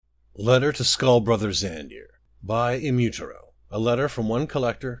Letter to Skull Brother Zandir by Immutaro. A letter from one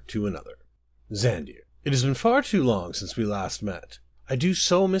collector to another. Zandir, it has been far too long since we last met. I do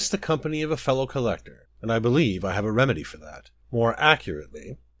so miss the company of a fellow collector, and I believe I have a remedy for that. More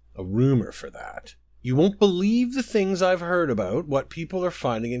accurately, a rumor for that. You won't believe the things I've heard about what people are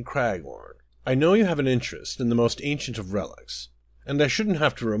finding in Cragorn. I know you have an interest in the most ancient of relics, and I shouldn't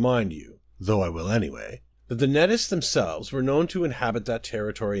have to remind you, though I will anyway, that the Nettis themselves were known to inhabit that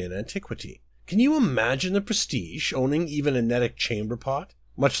territory in antiquity. Can you imagine the prestige owning even a Nettic chamber pot,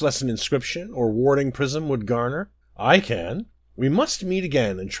 much less an inscription or warding prism would garner? I can. We must meet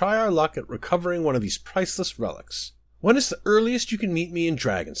again and try our luck at recovering one of these priceless relics. When is the earliest you can meet me in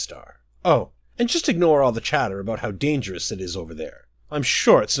Dragonstar? Oh, and just ignore all the chatter about how dangerous it is over there. I'm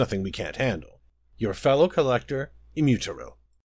sure it's nothing we can't handle. Your fellow collector, Immutaro.